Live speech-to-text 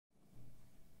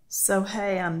So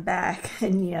hey, I'm back,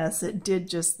 and yes, it did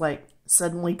just like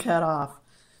suddenly cut off.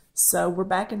 So we're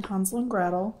back in Hansel and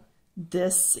Gretel.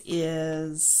 This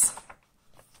is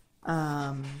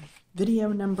video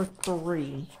number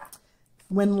 3.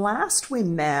 When last we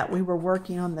met, we were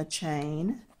working on the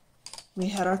chain. We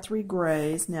had our 3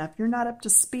 grays. Now, if you're not up to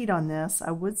speed on this,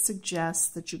 I would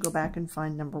suggest that you go back and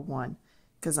find number 1,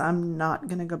 because I'm not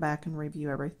going to go back and review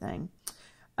everything.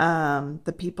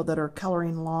 The people that are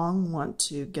coloring along want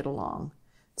to get along.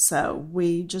 So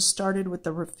we just started with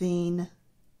the Raffine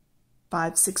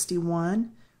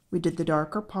 561. We did the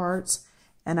darker parts,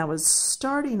 and I was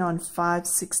starting on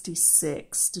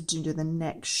 566 to do the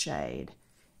next shade,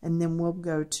 and then we'll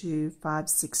go to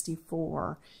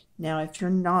 564. Now, if you're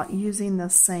not using the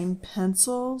same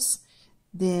pencils,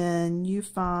 then you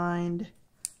find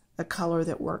a color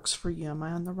that works for you. Am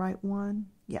I on the right one?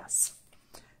 Yes.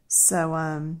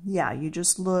 So, yeah, you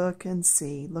just look and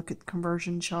see. Look at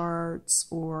conversion charts,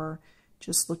 or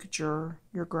just look at your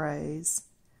grays.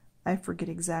 I forget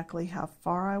exactly how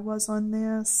far I was on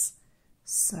this,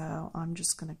 so I'm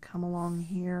just going to come along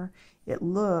here. It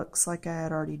looks like I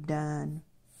had already done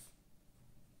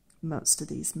most of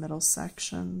these middle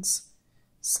sections.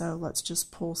 So let's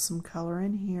just pull some color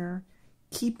in here,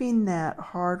 keeping that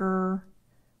harder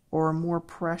or more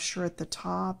pressure at the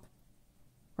top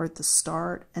or at the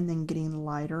start, and then getting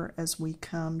lighter as we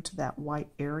come to that white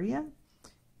area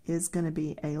is going to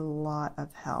be a lot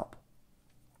of help.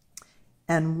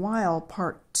 And while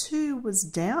part 2 was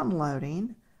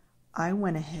downloading, I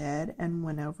went ahead and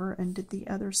went over and did the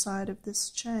other side of this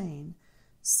chain.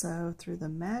 So through the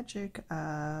magic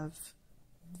of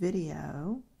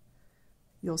video,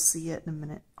 you'll see it in a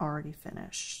minute already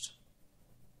finished.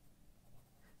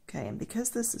 Okay, and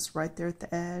because this is right there at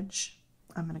the edge,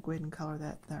 I'm going to go ahead and color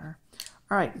that there.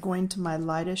 All right, going to my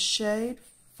lightest shade,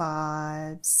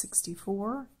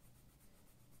 564,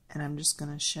 and I'm just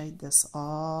going to shade this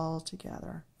all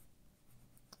together.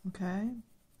 Okay?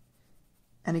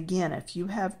 And again, if you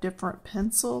have different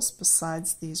pencils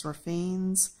besides these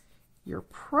Raffines, you're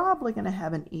probably going to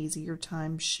have an easier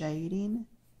time shading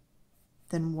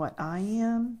than what I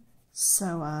am.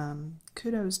 So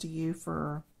kudos to you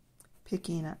for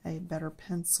picking a better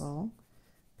pencil.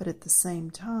 But at the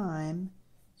same time,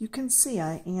 you can see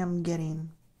I am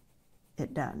getting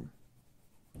it done.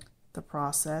 The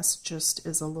process just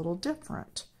is a little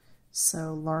different.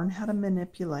 So learn how to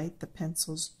manipulate the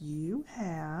pencils you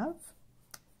have,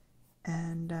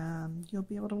 and you'll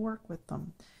be able to work with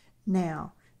them.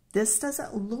 Now, this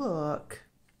doesn't look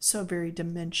so very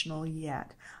dimensional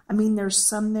yet. I mean, there's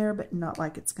some there, but not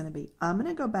like it's going to be. I'm going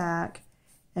to go back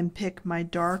and pick my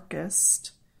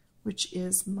darkest, which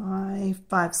is my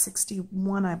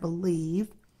 561, I believe.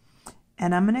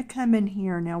 And I'm going to come in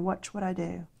here. Now watch what I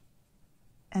do.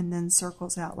 And then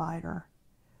circles out lighter.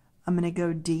 I'm going to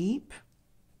go deep,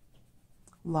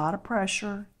 a lot of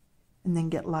pressure, and then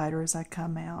get lighter as I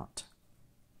come out.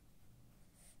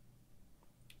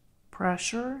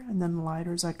 Pressure, and then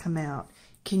lighter as I come out.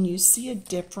 Can you see a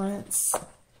difference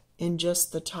in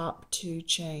just the top 2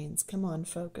 chains? Come on,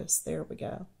 focus. There we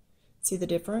go. See the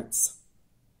difference?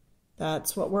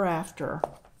 That's what we're after.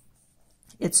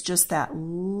 It's just that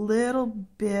little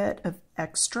bit of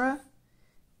extra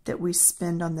that we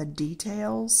spend on the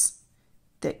details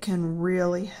that can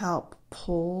really help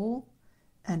pull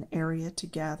an area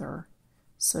together.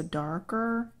 So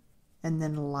darker and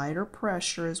then lighter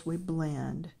pressure as we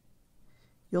blend.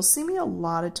 You'll see me a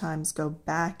lot of times go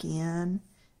back in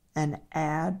and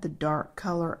add the dark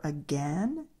color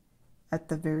again at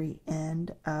the very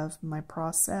end of my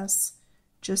process,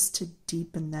 just to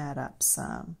deepen that up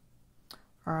some.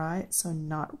 All right, so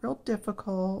not real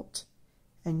difficult,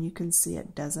 and you can see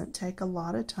it doesn't take a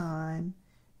lot of time,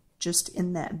 just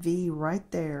in that V right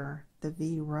there, the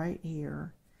V right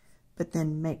here. But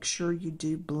then make sure you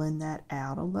do blend that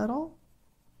out a little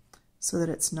so that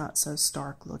it's not so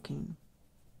stark looking.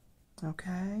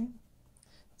 Okay,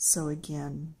 so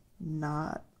again,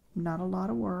 not a lot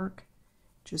of work,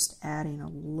 just adding a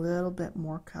little bit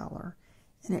more color.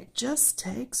 And it just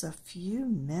takes a few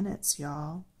minutes,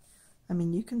 y'all. I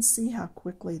mean, you can see how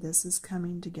quickly this is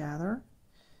coming together.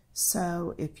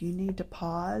 So if you need to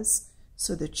pause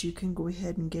so that you can go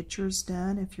ahead and get yours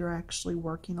done, if you're actually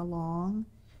working along,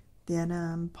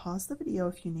 then pause the video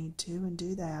if you need to and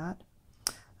do that.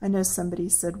 I know somebody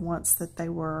said once that they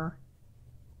were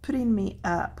putting me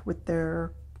up with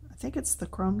their, I think it's the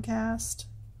Chromecast,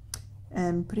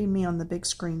 and putting me on the big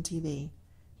screen TV.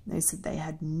 They said they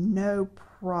had no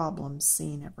problem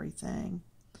seeing everything.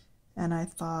 And I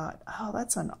thought, oh,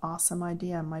 that's an awesome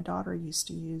idea. My daughter used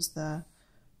to use the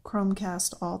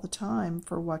Chromecast all the time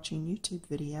for watching YouTube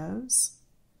videos,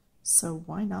 so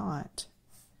why not?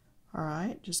 All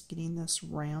right, just getting this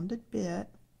rounded bit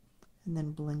and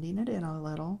then blending it in a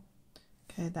little.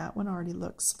 Okay, that one already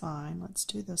looks fine. Let's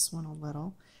do this one a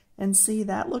little. And see,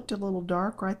 that looked a little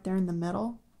dark right there in the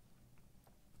middle.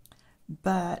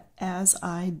 But as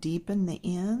I deepen the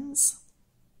ends,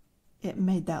 it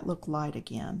made that look light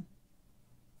again.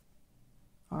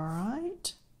 All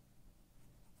right.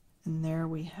 And there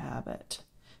we have it.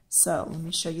 So let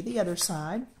me show you the other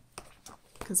side,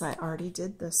 because I already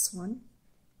did this one.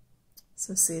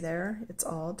 So see there, it's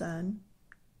all done.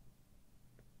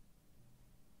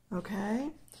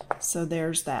 Okay, so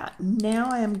there's that. Now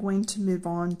I am going to move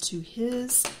on to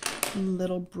his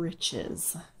little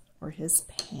britches, or his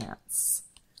pants,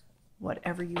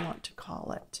 whatever you want to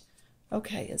call it.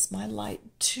 Okay, is my light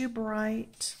too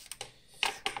bright?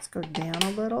 Let's go down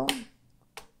a little.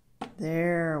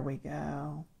 There we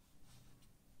go.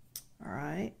 All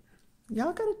right,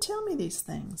 y'all gotta tell me these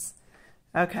things.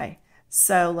 Okay,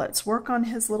 so let's work on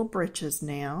his little britches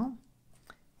now.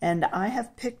 And I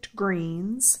have picked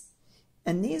greens,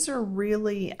 and these are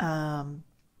really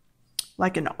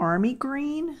like an army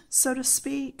green, so to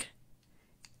speak.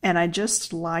 And I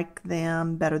just like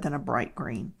them better than a bright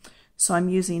green. So I'm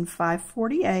using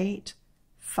 548,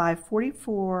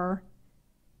 544,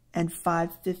 and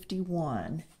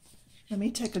 551. Let me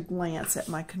take a glance at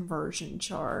my conversion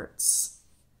charts.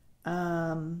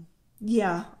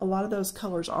 Yeah, a lot of those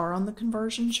colors are on the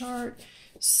conversion chart.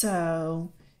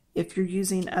 So if you're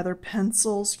using other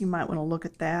pencils, you might want to look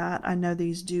at that. I know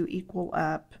these do equal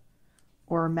up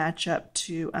or match up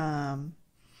to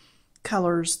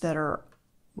colors that are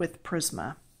with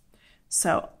Prisma.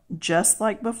 So just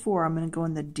like before, I'm going to go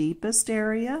in the deepest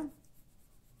area.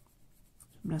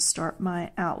 I'm going to start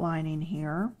my outlining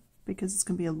here because it's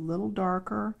going to be a little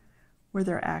darker where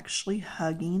they're actually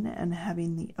hugging and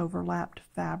having the overlapped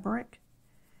fabric.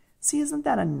 See, isn't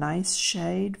that a nice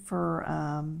shade for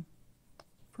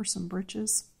some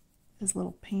britches, his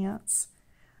little pants?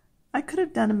 I could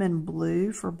have done them in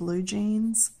blue for blue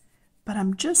jeans, but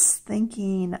I'm just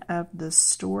thinking of the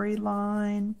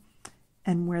storyline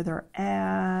and where they're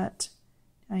at.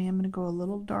 I am going to go a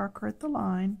little darker at the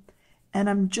line, and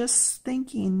I'm just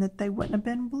thinking that they wouldn't have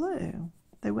been blue.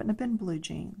 They wouldn't have been blue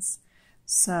jeans.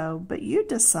 So, but you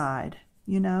decide.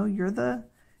 You know, you're the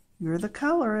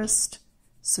colorist,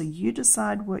 so you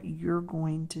decide what you're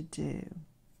going to do.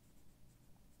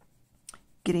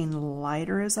 Getting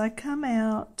lighter as I come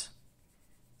out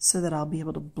so that I'll be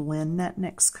able to blend that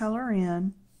next color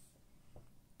in.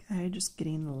 Okay, just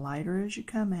getting lighter as you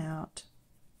come out.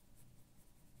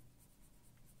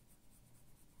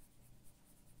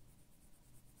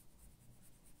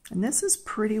 And this is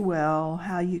pretty well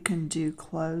how you can do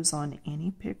clothes on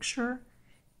any picture,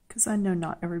 because I know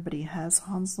not everybody has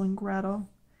Hansel and Gretel,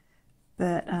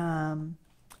 but I'm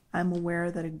aware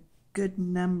that a good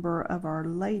number of our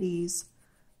ladies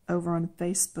over on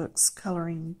Facebook's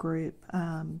coloring group,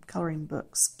 Coloring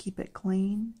Books, Keep It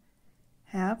Clean,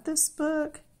 have this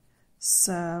book.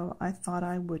 So I thought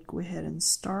I would go ahead and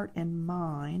start in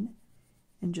mine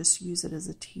and just use it as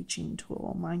a teaching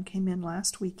tool. Mine came in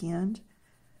last weekend.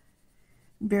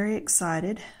 Very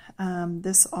excited.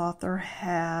 This author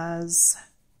has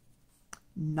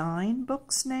 9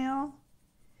 books now,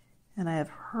 and I have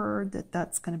heard that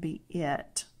that's going to be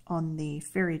it on the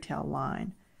fairy tale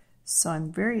line. So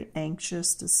I'm very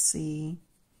anxious to see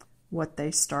what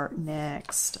they start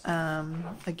next.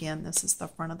 Again, this is the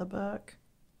front of the book.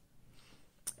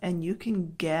 And you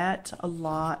can get a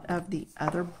lot of the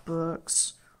other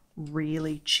books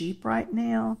really cheap right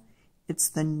now. It's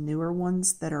the newer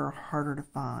ones that are harder to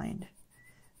find.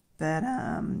 But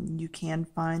you can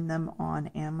find them on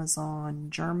Amazon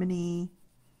Germany.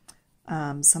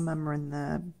 Some of them are in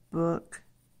the Book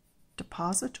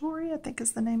Depository, I think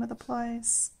is the name of the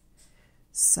place.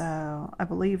 So I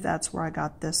believe that's where I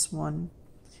got this one.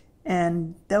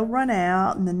 And they'll run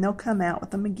out, and then they'll come out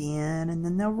with them again, and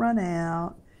then they'll run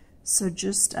out. So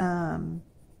just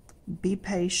be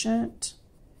patient,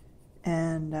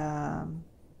 and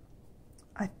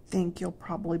I think you'll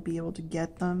probably be able to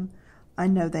get them. I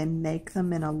know they make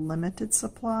them in a limited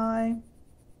supply,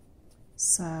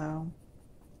 so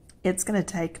it's going to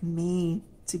take me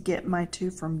to get my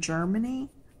 2 from Germany.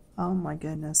 Oh my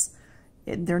goodness.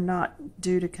 They're not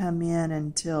due to come in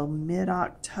until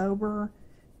mid-October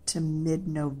to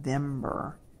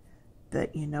mid-November.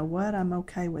 But you know what? I'm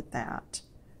okay with that.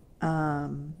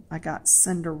 I got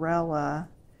Cinderella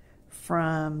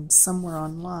from somewhere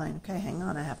online. Okay, hang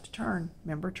on. I have to turn.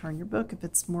 Remember, turn your book if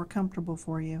it's more comfortable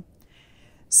for you.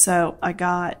 So I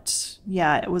got,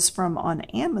 yeah, it was from on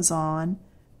Amazon,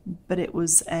 but it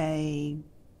was a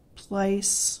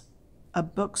place, a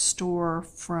bookstore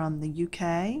from the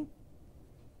UK.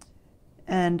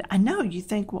 And I know you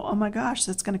think, well, oh my gosh,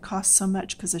 that's going to cost so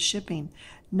much because of shipping.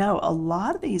 No, a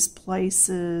lot of these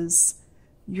places,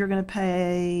 you're going to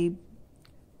pay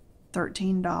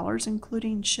 $13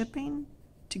 including shipping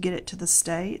to get it to the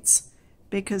States,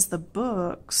 because the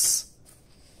books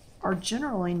are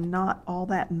generally not all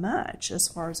that much as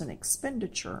far as an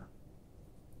expenditure.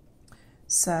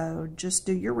 So just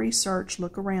do your research,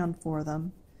 look around for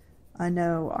them. I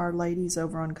know our ladies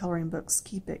over on Coloring Books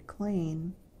Keep It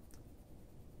Clean.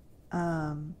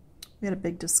 We had a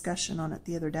big discussion on it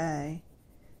the other day,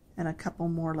 and a couple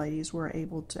more ladies were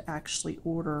able to actually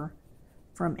order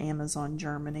from Amazon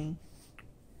Germany.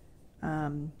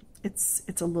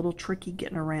 It's a little tricky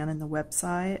getting around in the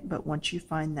website, but once you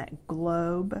find that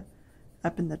globe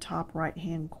up in the top right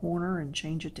hand corner and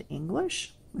change it to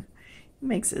English, it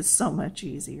makes it so much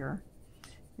easier.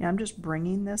 Now I'm just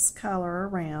bringing this color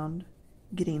around,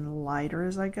 getting lighter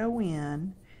as I go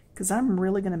in, because I'm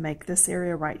really going to make this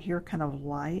area right here kind of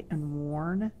light and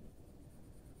worn.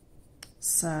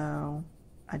 So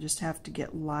I just have to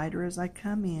get lighter as I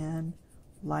come in.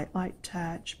 Light, light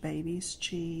touch, baby's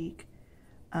cheek,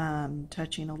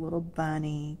 touching a little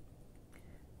bunny,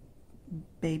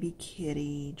 baby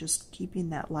kitty, just keeping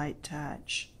that light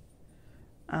touch.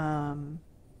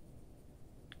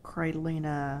 Cradling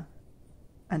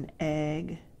an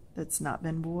egg that's not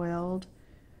been boiled.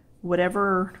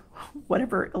 Whatever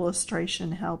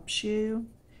illustration helps you,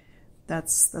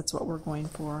 that's what we're going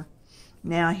for.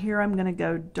 Now here I'm going to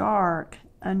go dark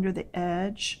under the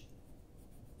edge,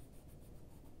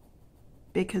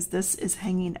 because this is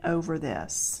hanging over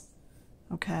this.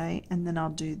 Okay, and then I'll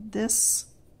do this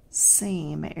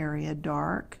seam area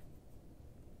dark,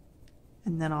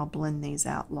 and then I'll blend these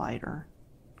out lighter.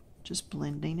 Just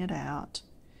blending it out.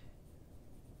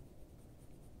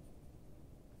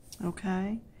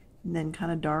 Okay, and then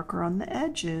kind of darker on the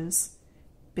edges,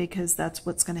 because that's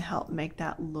what's going to help make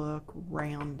that look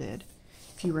rounded.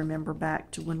 If you remember back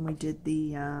to when we did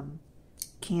the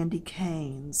candy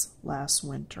canes last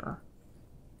winter.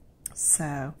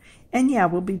 So, and yeah,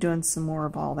 we'll be doing some more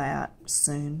of all that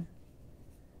soon.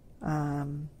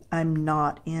 I'm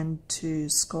not into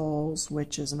skulls,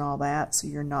 witches, and all that, so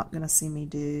you're not going to see me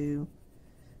do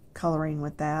coloring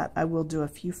with that. I will do a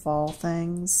few fall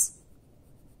things.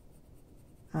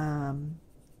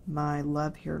 My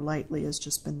love here lately has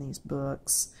just been these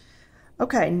books.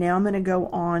 Okay, now I'm going to go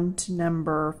on to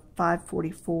number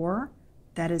 544.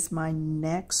 That is my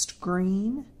next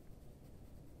green.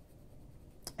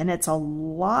 And it's a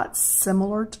lot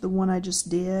similar to the one I just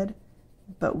did,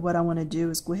 but what I want to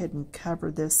do is go ahead and cover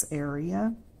this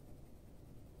area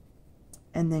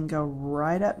and then go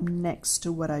right up next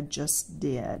to what I just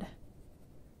did,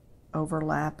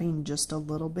 overlapping just a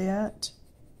little bit.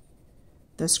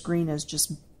 This green is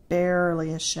just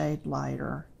barely a shade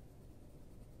lighter.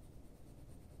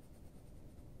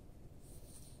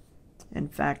 In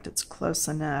fact, it's close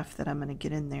enough that I'm going to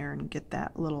get in there and get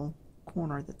that little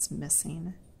corner that's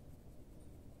missing.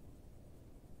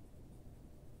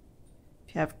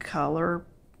 If you have color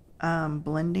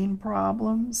blending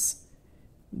problems,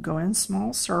 go in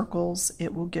small circles.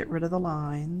 It will get rid of the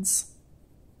lines.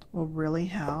 Will really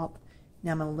help.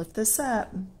 Now I'm going to lift this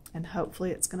up, and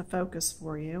hopefully it's going to focus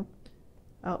for you.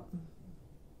 Oh,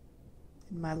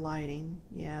 my lighting.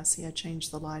 Yeah, see, I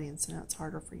changed the lighting, so now it's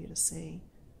harder for you to see.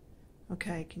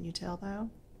 Okay, can you tell though?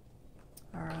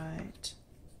 All right.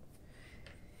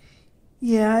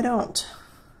 Yeah, I don't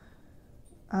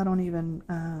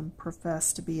even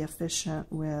profess to be efficient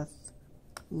with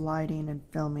lighting and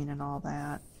filming and all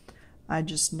that. I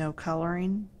just know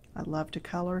coloring. I love to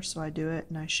color, so I do it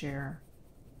and I share.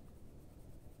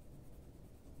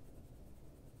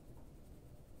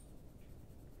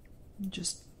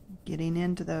 Just getting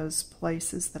into those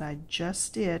places that I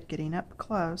just did, getting up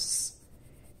close.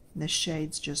 And this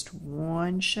shade's just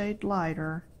one shade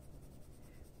lighter.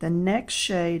 The next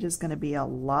shade is going to be a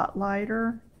lot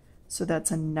lighter, so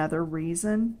that's another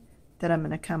reason that I'm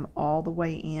going to come all the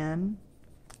way in.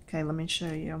 Okay, let me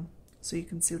show you so you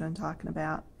can see what I'm talking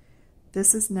about.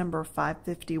 This is number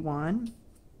 551.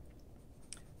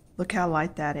 Look how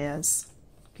light that is.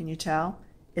 Can you tell?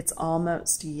 It's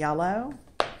almost yellow.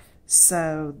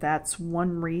 So that's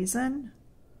one reason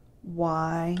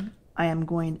why I am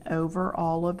going over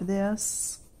all of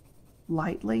this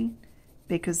lightly,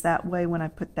 because that way when I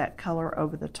put that color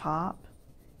over the top,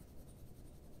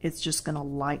 it's just going to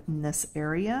lighten this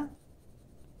area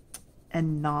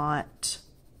and not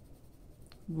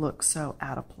look so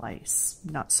out of place,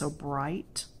 not so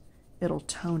bright. It'll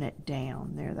tone it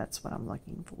down there. That's what I'm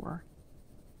looking for.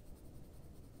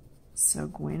 So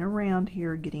going around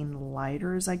here, getting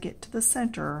lighter as I get to the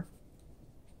center.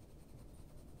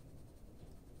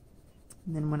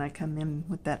 And then when I come in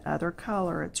with that other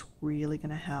color, it's really going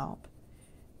to help.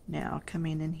 Now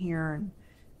coming in here and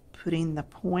putting the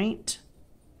point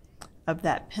of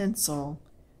that pencil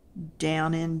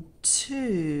down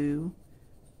into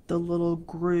the little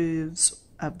grooves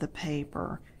of the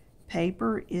paper.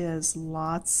 Paper is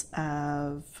lots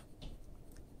of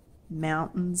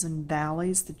mountains and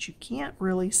valleys that you can't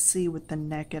really see with the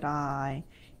naked eye.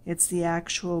 It's the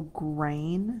actual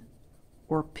grain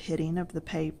or pitting of the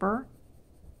paper,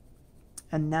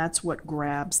 and that's what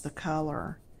grabs the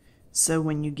color. So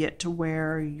when you get to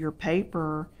where your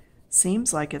paper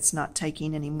seems like it's not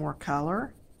taking any more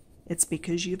color, it's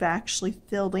because you've actually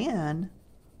filled in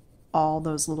all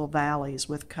those little valleys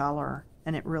with color,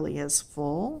 and it really is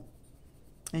full,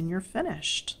 and you're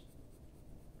finished.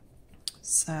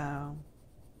 So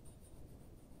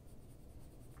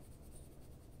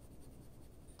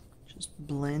just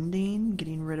blending,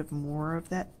 getting rid of more of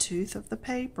that tooth of the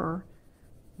paper.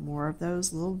 More of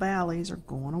those little valleys are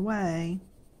going away.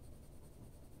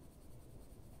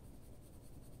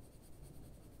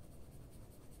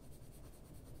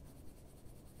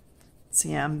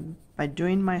 See, by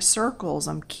doing my circles,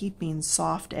 I'm keeping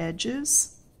soft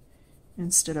edges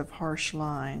instead of harsh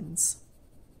lines.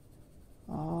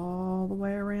 All the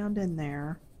way around in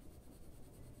there.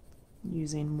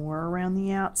 Using more around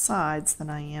the outsides than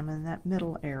I am in that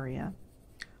middle area.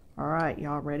 Alright,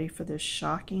 y'all ready for this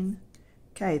shocking?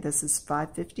 Okay, this is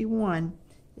 551.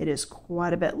 It is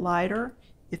quite a bit lighter.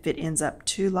 If it ends up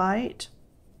too light,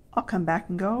 I'll come back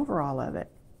and go over all of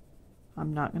it.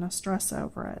 I'm not going to stress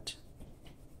over it.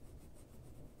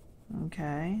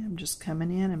 Okay, I'm just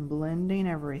coming in and blending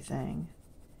everything.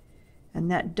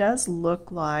 And that does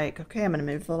look like, okay, I'm going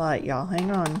to move the light, y'all. Hang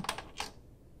on.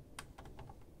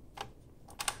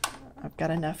 I've got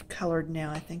enough colored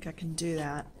now. I think I can do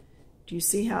that. Do you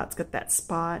see how it's got that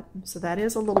spot? So that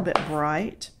is a little bit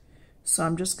bright. So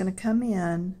I'm just going to come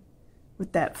in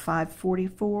with that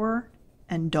 544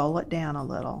 and dull it down a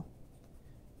little.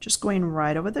 Just going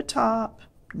right over the top,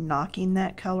 knocking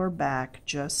that color back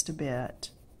just a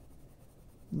bit.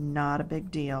 Not a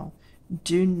big deal.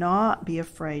 Do not be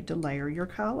afraid to layer your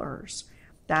colors.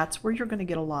 That's where you're going to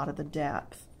get a lot of the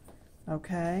depth.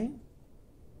 Okay?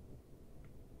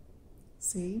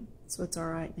 See? So it's all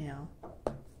right now.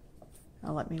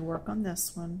 Now let me work on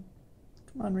this one.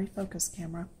 Come on, refocus,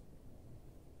 camera.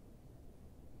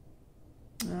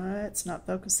 It's not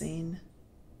focusing.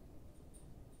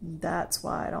 That's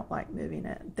why I don't like moving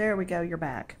it. There we go, you're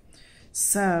back.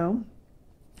 So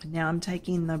now I'm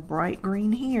taking the bright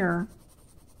green here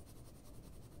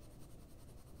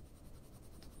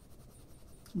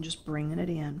and just bringing it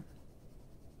in.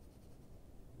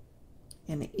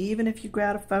 And even if you go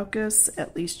out of focus,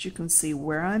 at least you can see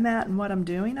where I'm at and what I'm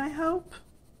doing, I hope.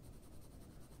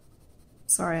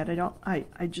 Sorry,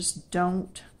 I just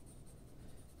don't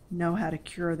know how to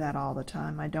cure that all the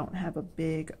time. I don't have a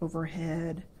big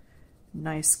overhead,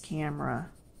 nice camera.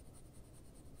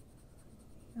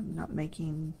 I'm not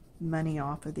making money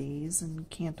off of these and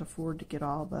can't afford to get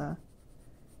all the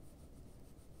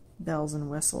bells and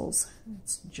whistles.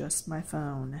 It's just my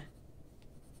phone.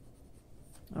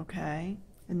 Okay,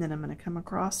 and then I'm going to come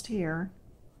across here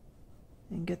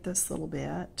and get this little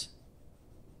bit.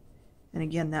 And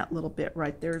again, that little bit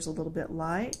right there is a little bit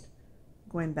light.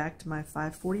 Going back to my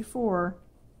 544,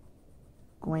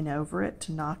 going over it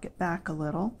to knock it back a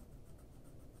little.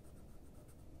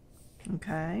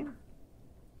 Okay.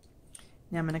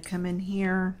 Now I'm going to come in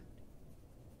here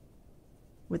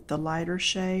with the lighter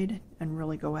shade and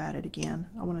really go at it again.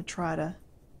 I want to try to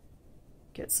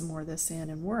get some more of this in,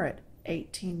 and we're at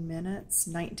 18 minutes,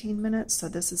 19 minutes, so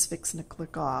this is fixing to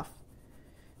click off.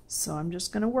 So I'm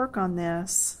just going to work on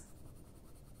this,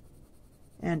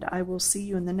 and I will see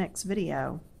you in the next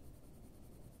video.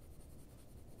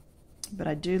 But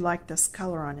I do like this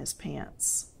color on his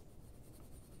pants.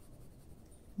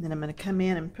 And then I'm going to come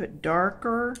in and put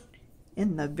darker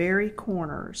in the very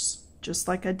corners, just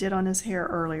like I did on his hair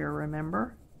earlier,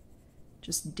 remember?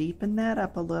 Just deepen that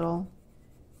up a little,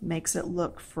 makes it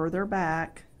look further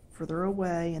back, further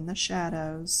away in the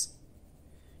shadows.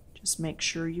 Just make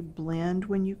sure you blend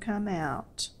when you come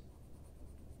out.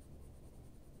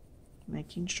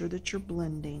 Making sure that you're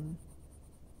blending.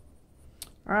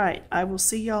 Alright, I will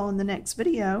see y'all in the next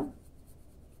video.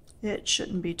 It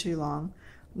shouldn't be too long.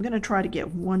 I'm going to try to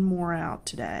get one more out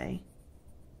today.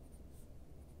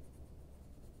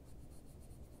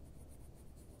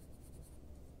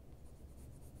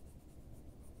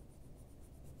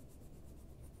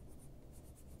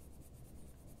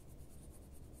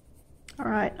 All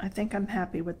right, I think I'm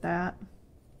happy with that.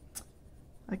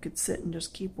 I could sit and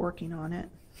just keep working on it.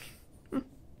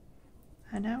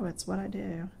 I know, it's what I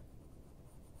do.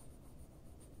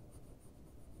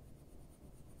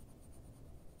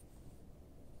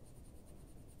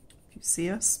 If you see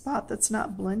a spot that's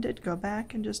not blended, go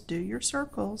back and just do your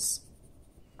circles.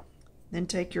 Then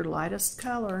take your lightest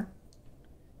color,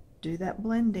 do that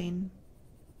blending.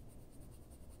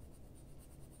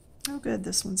 Oh good,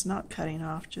 this one's not cutting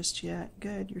off just yet.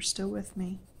 Good, you're still with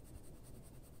me.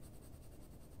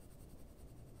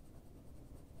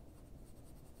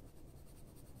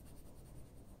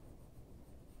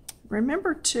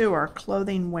 Remember too, our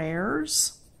clothing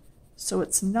wears, so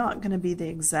it's not going to be the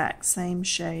exact same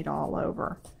shade all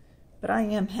over. But I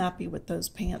am happy with those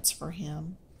pants for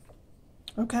him.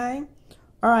 Okay?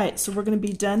 Alright, so we're going to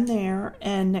be done there,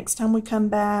 and next time we come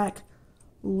back,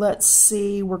 let's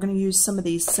see, we're going to use some of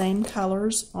these same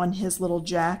colors on his little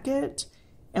jacket,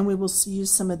 and we will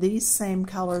use some of these same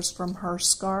colors from her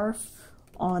scarf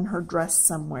on her dress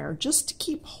somewhere, just to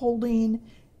keep holding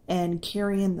and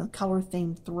carrying the color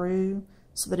theme through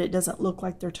so that it doesn't look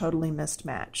like they're totally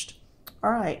mismatched.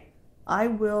 All right, I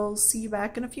will see you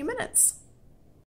back in a few minutes.